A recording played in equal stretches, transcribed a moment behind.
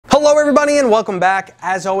Hello everybody and welcome back.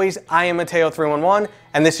 As always, I am Mateo311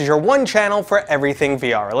 and this is your one channel for everything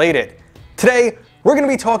VR related. Today, we're going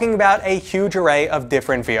to be talking about a huge array of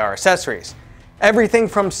different VR accessories. Everything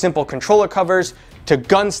from simple controller covers to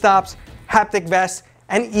gun stops, haptic vests,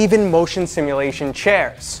 and even motion simulation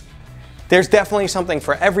chairs. There's definitely something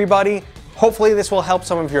for everybody. Hopefully this will help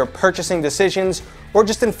some of your purchasing decisions or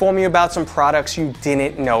just inform you about some products you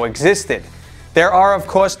didn't know existed. There are, of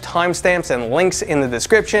course, timestamps and links in the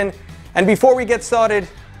description. And before we get started,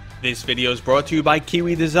 this video is brought to you by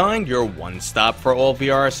Kiwi Design, your one-stop for all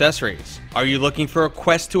VR accessories. Are you looking for a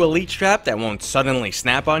Quest 2 Elite strap that won't suddenly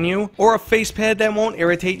snap on you? Or a face pad that won't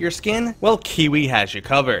irritate your skin? Well, Kiwi has you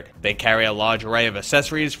covered. They carry a large array of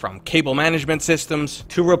accessories from cable management systems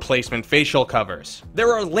to replacement facial covers.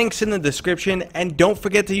 There are links in the description, and don't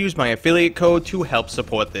forget to use my affiliate code to help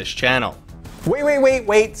support this channel.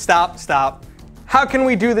 Wait, stop. How can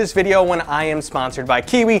we do this video when I am sponsored by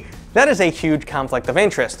Kiwi? That is a huge conflict of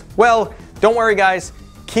interest. Well, don't worry guys,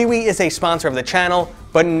 Kiwi is a sponsor of the channel,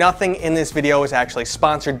 but nothing in this video is actually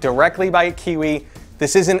sponsored directly by Kiwi.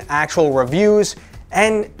 This isn't actual reviews,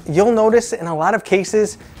 and you'll notice in a lot of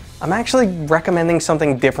cases, I'm actually recommending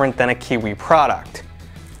something different than a Kiwi product.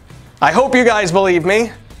 I hope you guys believe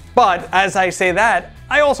me, but as I say that,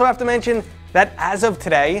 I also have to mention that as of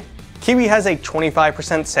today, Kiwi has a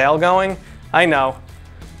 25% sale going. I know,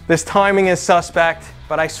 this timing is suspect,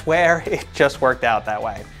 but I swear it just worked out that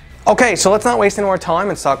way. Okay, so let's not waste any more time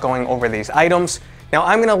and start going over these items. Now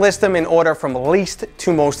I'm gonna list them in order from least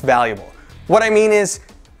to most valuable. What I mean is,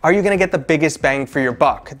 are you gonna get the biggest bang for your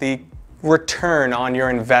buck, the return on your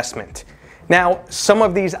investment? Now, some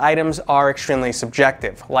of these items are extremely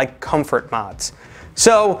subjective, like comfort mods.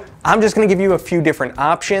 So I'm just gonna give you a few different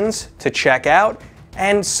options to check out.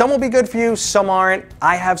 And some will be good for you, some aren't.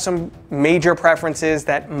 I have some major preferences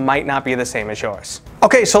that might not be the same as yours.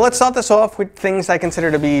 Okay, so let's start this off with things I consider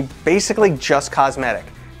to be basically just cosmetic.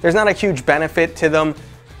 There's not a huge benefit to them.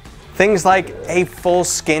 Things like a full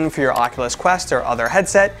skin for your Oculus Quest or other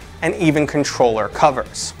headset, and even controller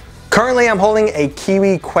covers. Currently, I'm holding a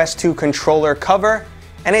Kiwi Quest 2 controller cover,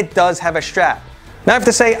 and it does have a strap. Now I have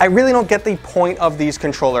to say, I really don't get the point of these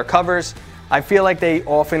controller covers. I feel like they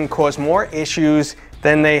often cause more issues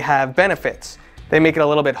than they have benefits. They make it a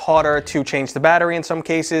little bit harder to change the battery in some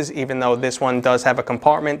cases, even though this one does have a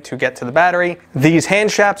compartment to get to the battery. These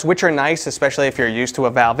hand straps, which are nice, especially if you're used to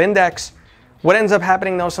a valve index, what ends up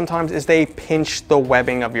happening though sometimes is they pinch the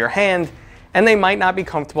webbing of your hand, and they might not be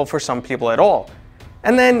comfortable for some people at all.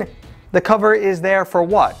 And then the cover is there for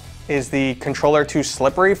what? Is the controller too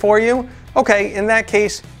slippery for you? Okay, in that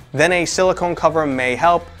case, then a silicone cover may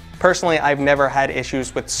help. Personally, I've never had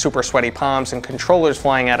issues with super sweaty palms and controllers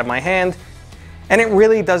flying out of my hand, and it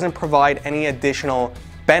really doesn't provide any additional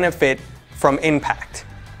benefit from impact.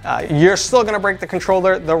 You're still gonna break the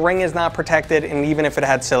controller, the ring is not protected, and even if it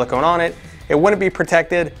had silicone on it, it wouldn't be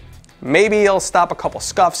protected. Maybe you'll stop a couple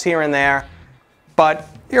scuffs here and there,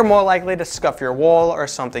 but you're more likely to scuff your wall or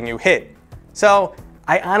something you hit. So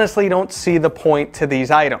I honestly don't see the point to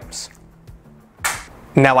these items.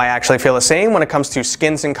 Now I actually feel the same when it comes to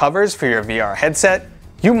skins and covers for your VR headset.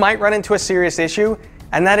 You might run into a serious issue,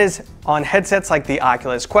 and that is on headsets like the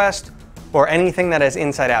Oculus Quest or anything that has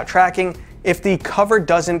inside-out tracking. If the cover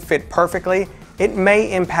doesn't fit perfectly, it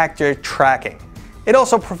may impact your tracking. It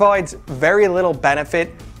also provides very little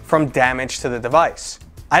benefit from damage to the device.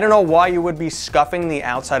 I don't know why you would be scuffing the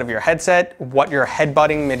outside of your headset, what you're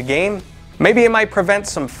headbutting mid-game. Maybe it might prevent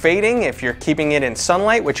some fading if you're keeping it in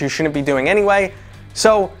sunlight, which you shouldn't be doing anyway.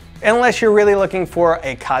 So unless you're really looking for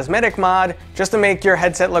a cosmetic mod just to make your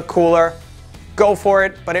headset look cooler, go for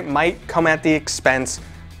it, but it might come at the expense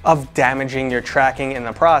of damaging your tracking in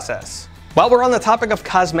the process. While we're on the topic of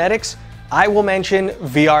cosmetics, I will mention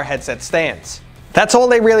VR headset stands. That's all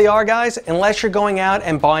they really are, guys, unless you're going out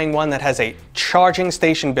and buying one that has a charging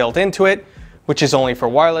station built into it, which is only for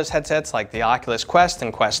wireless headsets like the Oculus Quest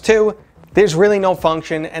and Quest 2. There's really no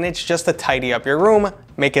function, and it's just to tidy up your room,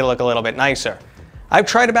 make it look a little bit nicer. I've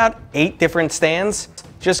tried about 8 different stands.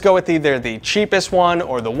 Just go with either the cheapest one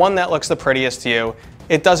or the one that looks the prettiest to you.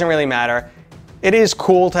 It doesn't really matter. It is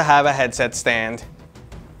cool to have a headset stand,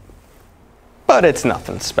 but it's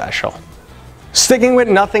nothing special. Sticking with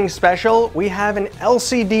nothing special, we have an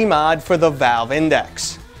LCD mod for the Valve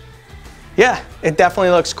Index. Yeah, it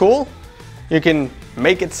definitely looks cool. You can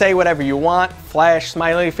make it say whatever you want, flash,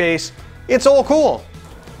 smiley face, it's all cool.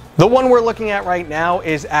 The one we're looking at right now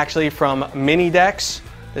is actually from Minidex.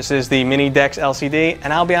 This is the Minidex LCD,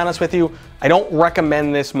 and I'll be honest with you, I don't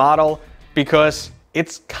recommend this model because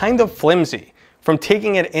it's kind of flimsy. From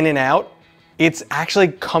taking it in and out, it's actually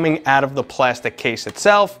coming out of the plastic case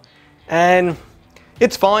itself, and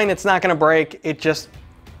it's fine. It's not gonna break. It just,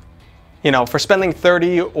 you know, for spending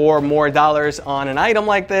 $30 or more on an item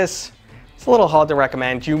like this, it's a little hard to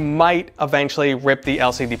recommend. You might eventually rip the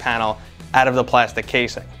LCD panel out of the plastic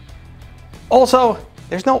casing. Also,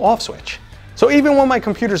 there's no off switch. So even when my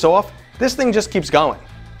computer's off, this thing just keeps going.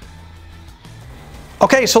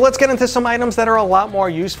 Okay, so let's get into some items that are a lot more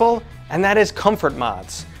useful, and that is comfort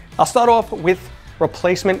mods. I'll start off with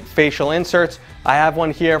replacement facial inserts. I have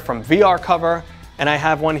one here from VR Cover, and I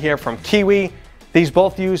have one here from Kiwi. These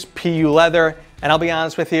both use PU leather, and I'll be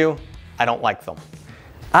honest with you, I don't like them.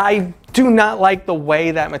 I do not like the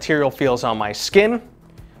way that material feels on my skin,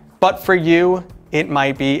 but for you, it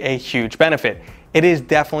might be a huge benefit. It is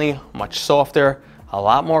definitely much softer, a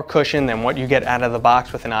lot more cushion than what you get out of the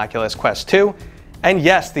box with an Oculus Quest 2. And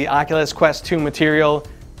yes, the Oculus Quest 2 material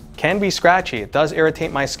can be scratchy. It does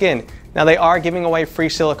irritate my skin. Now they are giving away free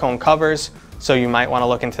silicone covers, so you might want to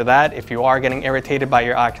look into that if you are getting irritated by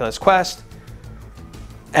your Oculus Quest.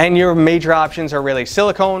 And your major options are really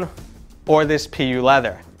silicone or this PU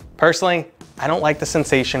leather. Personally, I don't like the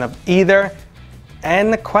sensation of either,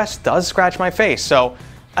 and the Quest does scratch my face, so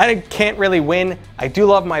I can't really win. I do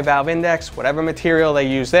love my Valve Index. Whatever material they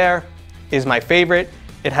use there is my favorite.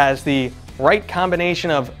 It has the right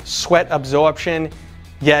combination of sweat absorption,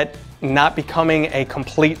 yet not becoming a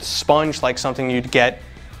complete sponge like something you'd get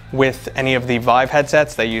with any of the Vive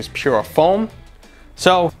headsets. They use pure foam.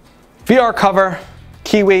 So VR Cover,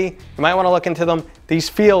 Kiwi, you might want to look into them. These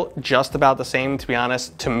feel just about the same, to be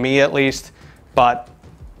honest, to me at least, but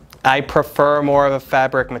I prefer more of a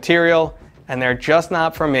fabric material, and they're just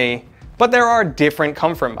not for me. But there are different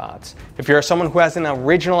comfort mods. If you're someone who has an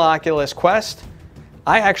original Oculus Quest,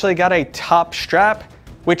 I actually got a top strap,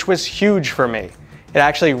 which was huge for me. It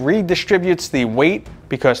actually redistributes the weight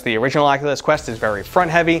because the original Oculus Quest is very front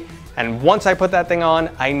heavy, and once I put that thing on,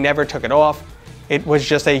 I never took it off. It was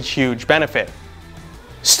just a huge benefit.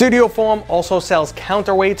 StudioForm also sells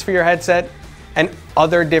counterweights for your headset and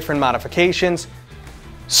other different modifications.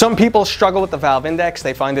 Some people struggle with the Valve Index.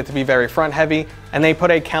 They find it to be very front heavy, and they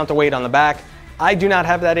put a counterweight on the back. I do not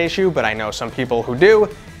have that issue, but I know some people who do,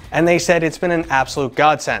 and they said it's been an absolute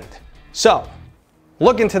godsend. So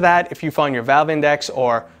look into that if you find your Valve Index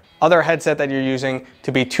or other headset that you're using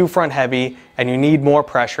to be too front heavy and you need more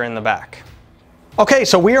pressure in the back. Okay,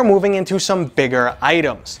 so we are moving into some bigger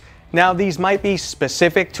items. Now these might be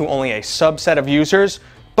specific to only a subset of users,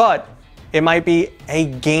 but it might be a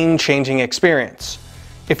game-changing experience.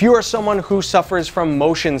 If you are someone who suffers from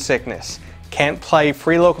motion sickness, can't play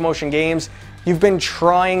free locomotion games, you've been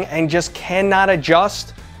trying and just cannot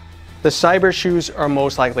adjust, the Cyber shoes are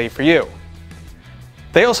most likely for you.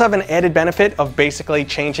 They also have an added benefit of basically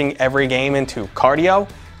changing every game into cardio.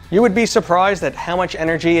 You would be surprised at how much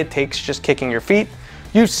energy it takes just kicking your feet.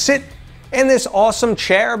 You sit in this awesome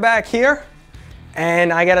chair back here,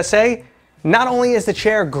 and I gotta say, not only is the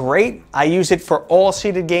chair great, I use it for all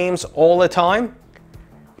seated games all the time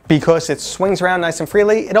because it swings around nice and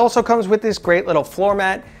freely. It also comes with this great little floor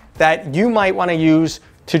mat that you might want to use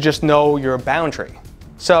to just know your boundary.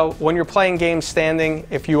 So when you're playing games standing,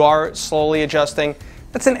 if you are slowly adjusting,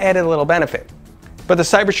 that's an added little benefit. But the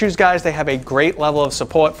Cyber shoes guys, they have a great level of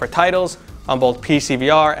support for titles on both PC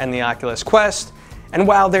VR and the Oculus Quest. And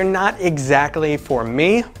while they're not exactly for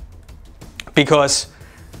me, because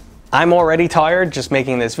I'm already tired just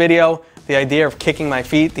making this video, the idea of kicking my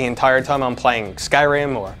feet the entire time I'm playing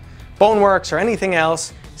Skyrim or Boneworks or anything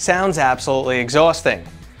else sounds absolutely exhausting.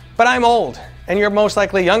 But I'm old, and you're most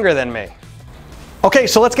likely younger than me. Okay,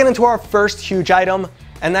 so let's get into our first huge item,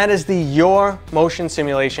 and that is the Yaw motion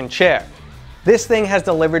simulation chair. This thing has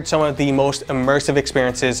delivered some of the most immersive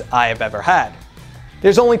experiences I have ever had.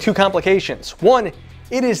 There's only two complications. One,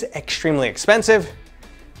 it is extremely expensive,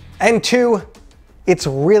 and two, it's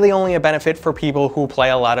really only a benefit for people who play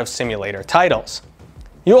a lot of simulator titles.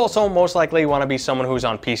 You also most likely want to be someone who's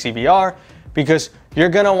on PC VR because you're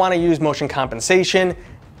going to want to use motion compensation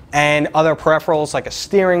and other peripherals like a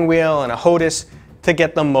steering wheel and a HOTAS to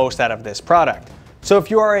get the most out of this product. So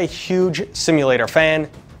if you are a huge simulator fan,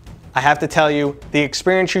 I have to tell you, the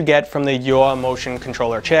experience you get from the Yaw motion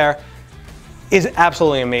controller chair is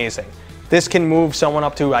absolutely amazing. This can move someone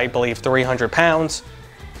up to, I believe, 300 pounds,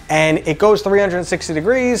 and it goes 360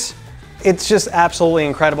 degrees. It's just absolutely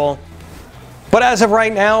incredible. But as of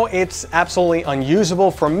right now, it's absolutely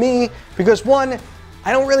unusable for me because one,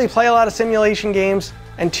 I don't really play a lot of simulation games,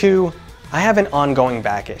 and two, I have an ongoing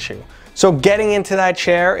back issue. So getting into that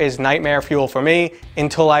chair is nightmare fuel for me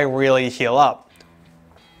until I really heal up.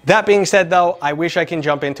 That being said though, I wish I can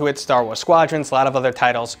jump into it. Star Wars Squadrons, a lot of other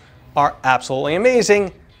titles are absolutely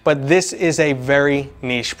amazing, but this is a very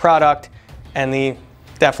niche product and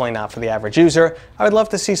definitely not for the average user. I would love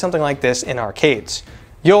to see something like this in arcades.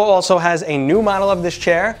 Yaw also has a new model of this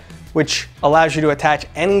chair, which allows you to attach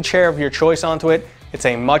any chair of your choice onto it. It's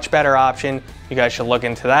a much better option. You guys should look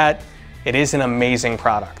into that. It is an amazing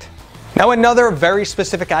product. Now, another very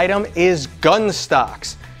specific item is gun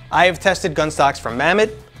stocks. I have tested gun stocks from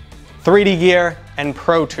Mammoth, 3D Gear, and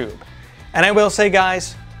ProTube. And I will say,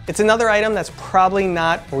 guys, it's another item that's probably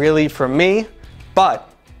not really for me,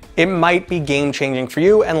 but it might be game-changing for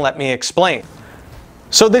you, and let me explain.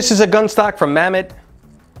 So this is a gun stock from Mammoth.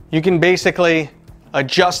 You can basically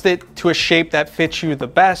adjust it to a shape that fits you the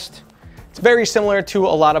best. It's very similar to a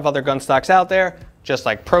lot of other gun stocks out there, just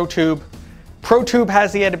like ProTube. ProTube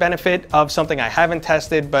has the added benefit of something I haven't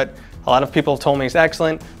tested, but a lot of people have told me is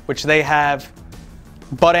excellent, which they have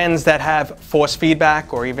butt ends that have force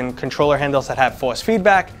feedback, or even controller handles that have force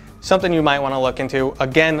feedback, something you might want to look into.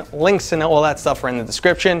 Again, links and all that stuff are in the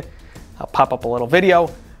description. I'll pop up a little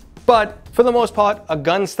video. But for the most part, a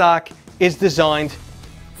gun stock is designed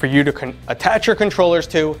for you to attach your controllers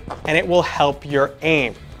to, and it will help your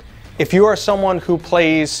aim. If you are someone who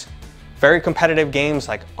plays very competitive games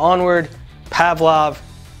like Onward, Pavlov,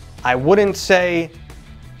 I wouldn't say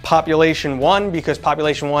Population 1, because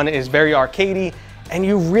Population 1 is very arcadey, and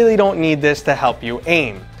you really don't need this to help you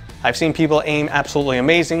aim. I've seen people aim absolutely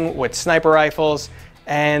amazing with sniper rifles,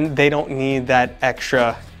 and they don't need that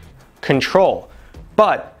extra control.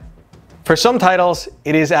 But for some titles,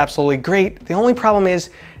 it is absolutely great. The only problem is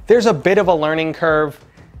there's a bit of a learning curve.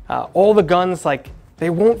 All the guns, they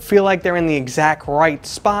won't feel like they're in the exact right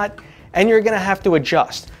spot, and you're gonna have to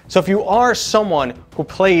adjust. So if you are someone who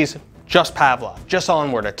plays just Pavlov, just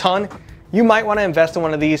Onward a ton, you might want to invest in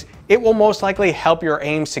one of these. It will most likely help your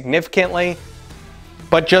aim significantly,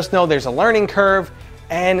 but just know there's a learning curve.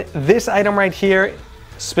 And this item right here,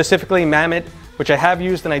 specifically Mammoth, which I have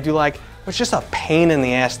used and I do like, was just a pain in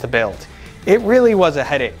the ass to build. It really was a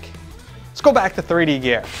headache. Let's go back to 3D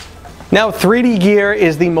Gear. Now, 3D Gear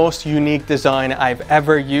is the most unique design I've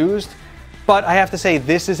ever used, but I have to say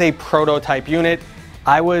this is a prototype unit.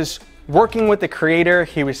 I was working with the creator.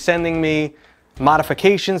 He was sending me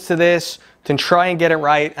modifications to this to try and get it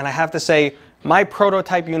right, and I have to say my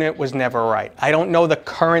prototype unit was never right. I don't know the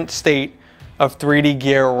current state of 3D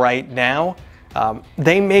Gear right now.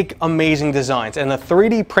 They make amazing designs, and the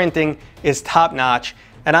 3D printing is top-notch,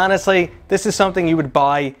 and honestly, this is something you would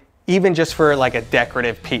buy even just for like a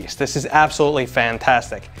decorative piece. This is absolutely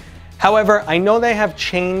fantastic. However, I know they have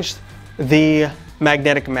changed the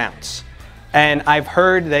magnetic mounts, and I've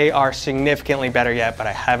heard they are significantly better yet, but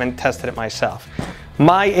I haven't tested it myself.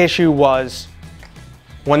 My issue was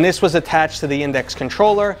when this was attached to the index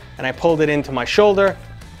controller and I pulled it into my shoulder,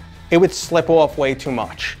 it would slip off way too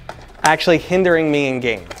much, actually hindering me in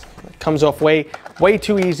game. It comes off way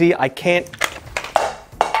too easy. I can't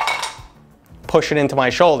push it into my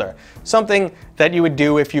shoulder. Something that you would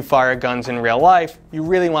do if you fire guns in real life. You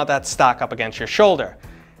really want that stock up against your shoulder.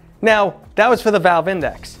 Now, that was for the Valve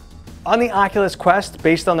Index. On the Oculus Quest,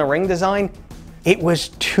 based on the ring design, it was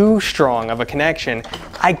too strong of a connection.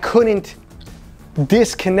 I couldn't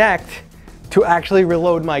disconnect to actually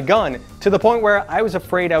reload my gun, to the point where I was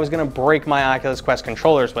afraid I was gonna break my Oculus Quest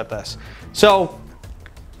controllers with this. So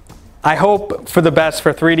I hope for the best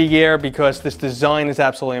for 3D Gear, because this design is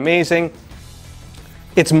absolutely amazing.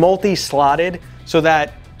 It's multi-slotted, so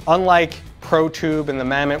that unlike ProTube and the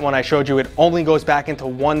Mammoth one I showed you, it only goes back into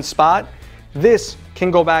one spot. This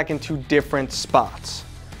can go back into different spots.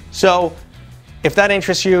 So if that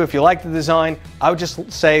interests you, if you like the design, I would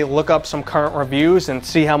just say look up some current reviews and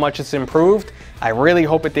see how much it's improved. I really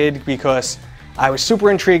hope it did, because I was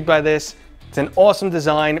super intrigued by this. It's an awesome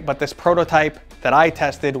design, but this prototype that I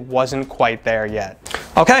tested wasn't quite there yet.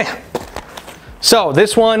 Okay, so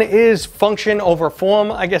this one is function over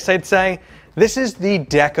form, I guess I'd say. This is the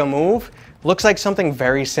Deca Move. Looks like something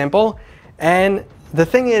very simple, and the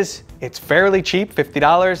thing is, it's fairly cheap,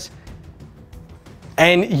 $50.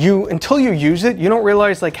 And until you use it, you don't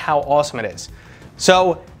realize like how awesome it is.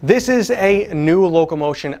 So this is a new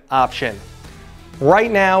locomotion option. Right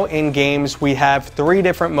now in games, we have 3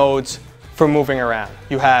 different modes for moving around.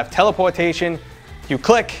 You have teleportation, you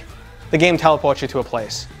click, the game teleports you to a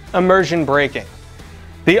place. Immersion braking.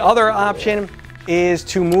 The other option is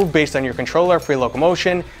to move based on your controller, free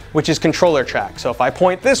locomotion, which is controller track. So if I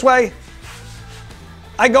point this way,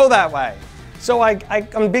 I go that way. So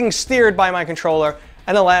I'm being steered by my controller,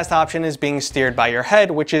 and the last option is being steered by your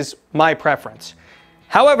head, which is my preference.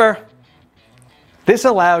 However, this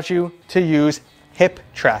allows you to use hip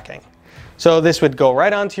tracking. So this would go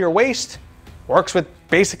right onto your waist, works with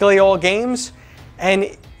basically all games,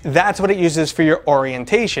 and that's what it uses for your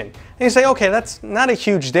orientation. And you say, okay, that's not a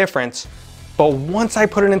huge difference. But once I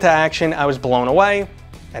put it into action, I was blown away.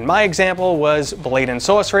 And my example was Blade and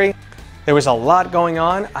Sorcery. There was a lot going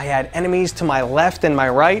on. I had enemies to my left and my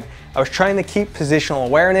right. I was trying to keep positional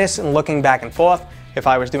awareness and looking back and forth. If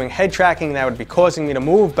I was doing head tracking, that would be causing me to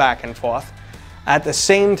move back and forth. At the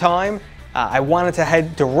same time, I wanted to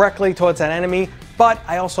head directly towards that enemy, but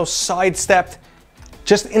I also sidestepped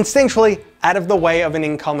just instinctually out of the way of an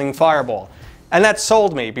incoming fireball. And that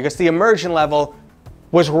sold me because the immersion level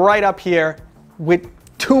was right up here with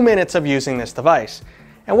 2 minutes of using this device.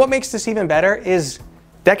 And what makes this even better is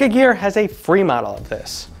Deca Gear has a free model of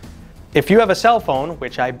this. If you have a cell phone,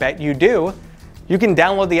 which I bet you do, you can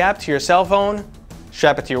download the app to your cell phone,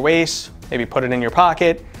 strap it to your waist, maybe put it in your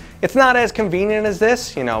pocket. It's not as convenient as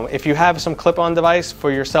this. You know, if you have some clip-on device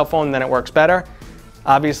for your cell phone, then it works better.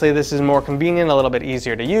 Obviously, this is more convenient, a little bit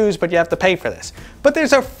easier to use, but you have to pay for this. But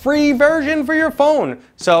there's a free version for your phone.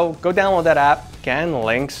 So go download that app. Again,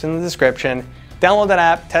 links in the description. Download that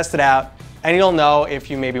app, test it out, and you'll know if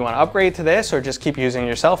you maybe want to upgrade to this or just keep using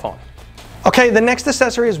your cell phone. Okay, the next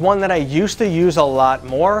accessory is one that I used to use a lot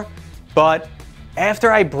more, but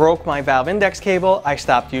after I broke my valve index cable, I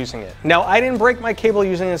stopped using it. Now, I didn't break my cable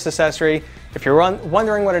using this accessory. If you're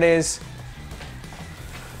wondering what it is,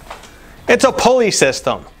 it's a pulley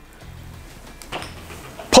system.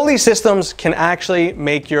 Pulley systems can actually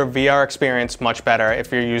make your VR experience much better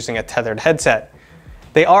if you're using a tethered headset.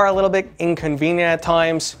 They are a little bit inconvenient at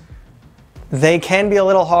times. They can be a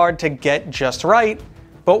little hard to get just right,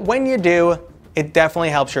 but when you do, it definitely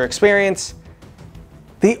helps your experience.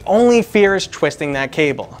 The only fear is twisting that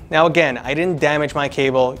cable. Now again, I didn't damage my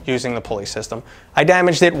cable using the pulley system. I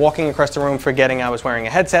damaged it walking across the room forgetting I was wearing a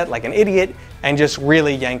headset like an idiot and just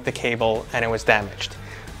really yanked the cable and it was damaged.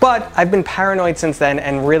 But I've been paranoid since then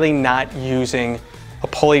and really not using a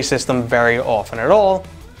pulley system very often at all.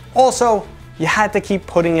 Also, you had to keep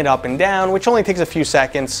putting it up and down, which only takes a few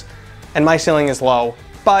seconds, and my ceiling is low,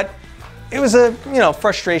 but it was a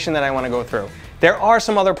frustration that I want to go through. There are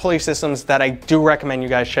some other pulley systems that I do recommend you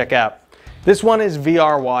guys check out. This one is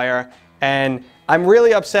VR Wire, and I'm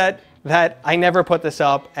really upset that I never put this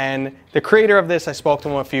up, and the creator of this, I spoke to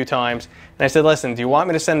him a few times, and I said, listen, do you want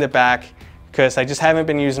me to send it back? Because I just haven't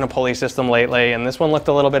been using a pulley system lately, and this one looked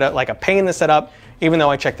a little bit like a pain to set up, even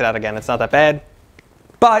though I checked it out again, it's not that bad.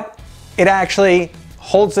 But it actually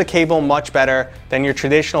holds the cable much better than your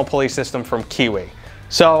traditional pulley system from Kiwi.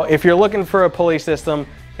 So if you're looking for a pulley system,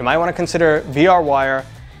 you might want to consider VR Wire.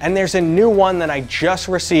 And there's a new one that I just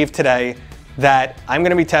received today that I'm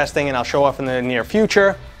going to be testing and I'll show off in the near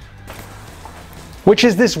future, which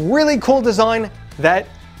is this really cool design that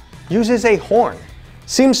uses a horn.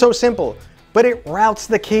 Seems so simple, but it routes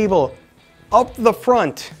the cable up the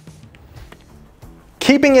front,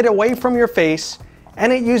 keeping it away from your face,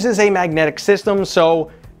 and it uses a magnetic system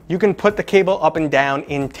so you can put the cable up and down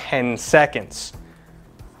in 10 seconds.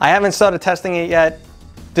 I haven't started testing it yet.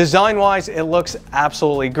 Design-wise, it looks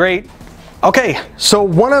absolutely great. Okay, so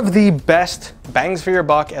one of the best bangs for your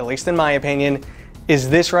buck, at least in my opinion, is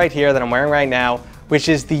this right here that I'm wearing right now, which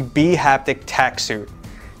is the bHaptic tack suit.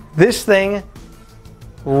 This thing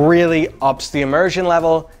really ups the immersion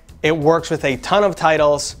level. It works with a ton of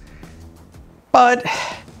titles, but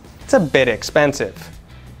it's a bit expensive.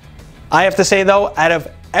 I have to say though, out of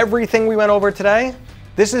everything we went over today,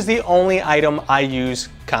 this is the only item I use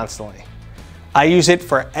constantly. I use it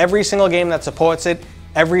for every single game that supports it,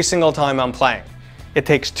 every single time I'm playing. It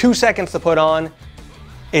takes 2 seconds to put on,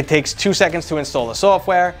 it takes 2 seconds to install the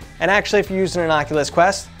software, and actually if you're using an Oculus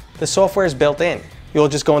Quest, the software is built in. You'll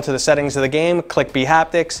just go into the settings of the game, click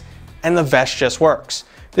bHaptics, and the vest just works.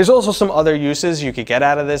 There's also some other uses you could get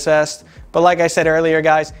out of this vest, but like I said earlier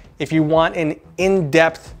guys, if you want an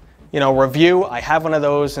in-depth review, I have one of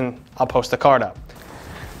those and I'll post a card up.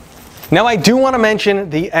 Now I do want to mention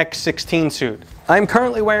the X16 suit. I'm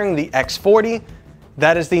currently wearing the X40.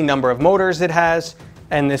 That is the number of motors it has,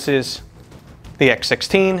 and this is the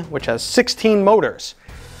X16, which has 16 motors.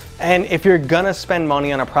 And if you're gonna spend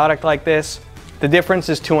money on a product like this, the difference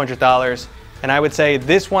is $200, and I would say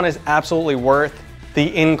this one is absolutely worth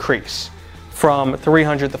the increase from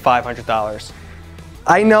 $300 to $500.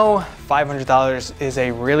 I know $500 is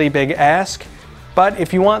a really big ask, but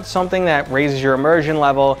if you want something that raises your immersion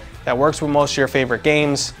level, that works with most of your favorite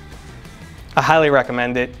games, I highly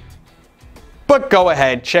recommend it. But go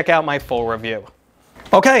ahead, check out my full review.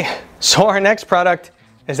 Okay, so our next product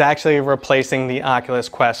is actually replacing the Oculus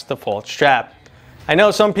Quest default strap. I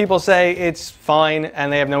know some people say it's fine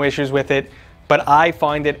and they have no issues with it, but I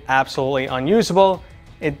find it absolutely unusable.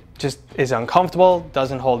 It just is uncomfortable,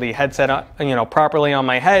 doesn't hold the headset properly on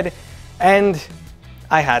my head, and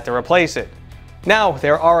I had to replace it. Now,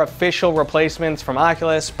 there are official replacements from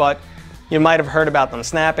Oculus, but you might have heard about them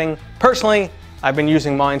snapping. Personally, I've been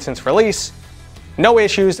using mine since release, no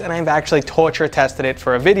issues, and I've actually torture tested it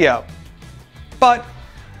for a video. But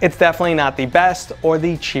it's definitely not the best or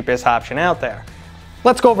the cheapest option out there.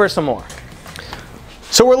 Let's go over some more.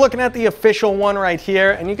 So we're looking at the official one right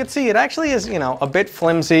here, and you can see it actually is, a bit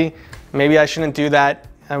flimsy. Maybe I shouldn't do that.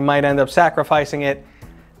 I might end up sacrificing it.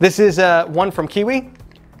 This is one from Kiwi.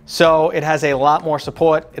 So it has a lot more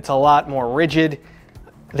support. It's a lot more rigid.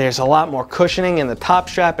 There's a lot more cushioning in the top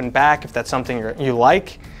strap and back if that's something you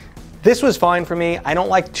like. This was fine for me. I don't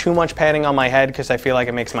like too much padding on my head because I feel like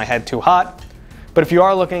it makes my head too hot. But if you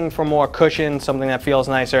are looking for more cushion, something that feels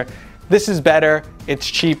nicer, this is better, it's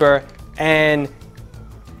cheaper, and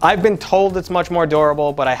I've been told it's much more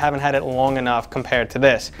durable, but I haven't had it long enough compared to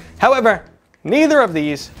this. However, neither of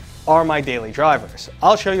these are my daily drivers.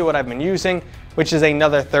 I'll show you what I've been using, which is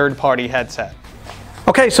another third-party headset.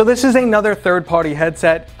 Okay, so this is another third-party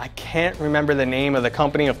headset. I can't remember the name of the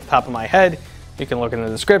company off the top of my head. You can look in the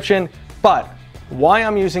description. But why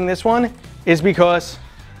I'm using this one is because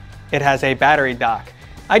it has a battery dock.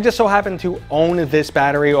 I just so happen to own this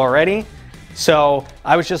battery already, so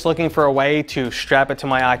I was just looking for a way to strap it to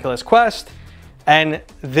my Oculus Quest, and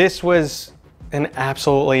this was an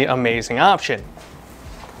absolutely amazing option.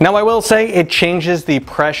 Now I will say it changes the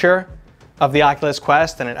pressure of the Oculus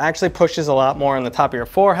Quest, and it actually pushes a lot more on the top of your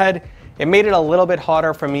forehead. It made it a little bit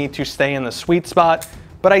harder for me to stay in the sweet spot,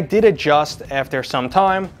 but I did adjust after some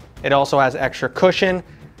time. It also has extra cushion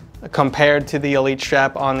compared to the Elite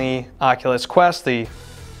strap on the Oculus Quest, the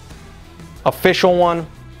official one.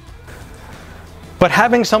 But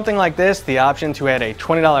having something like this, the option to add a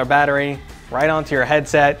 $20 battery right onto your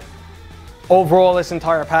headset, overall this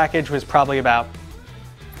entire package was probably about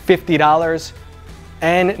 $50.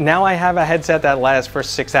 And now I have a headset that lasts for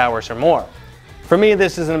 6 hours or more. For me,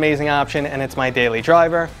 this is an amazing option, and it's my daily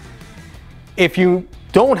driver. If you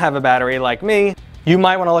don't have a battery like me, you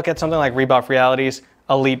might want to look at something like Rebuff Reality's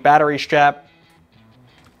Elite battery strap.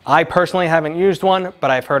 I personally haven't used one,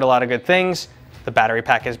 but I've heard a lot of good things. The battery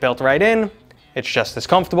pack is built right in. It's just as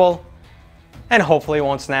comfortable, and hopefully it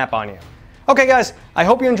won't snap on you. Okay guys, I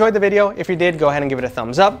hope you enjoyed the video. If you did, go ahead and give it a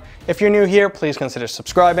thumbs up. If you're new here, please consider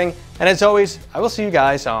subscribing. And as always, I will see you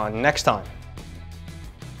guys on next time.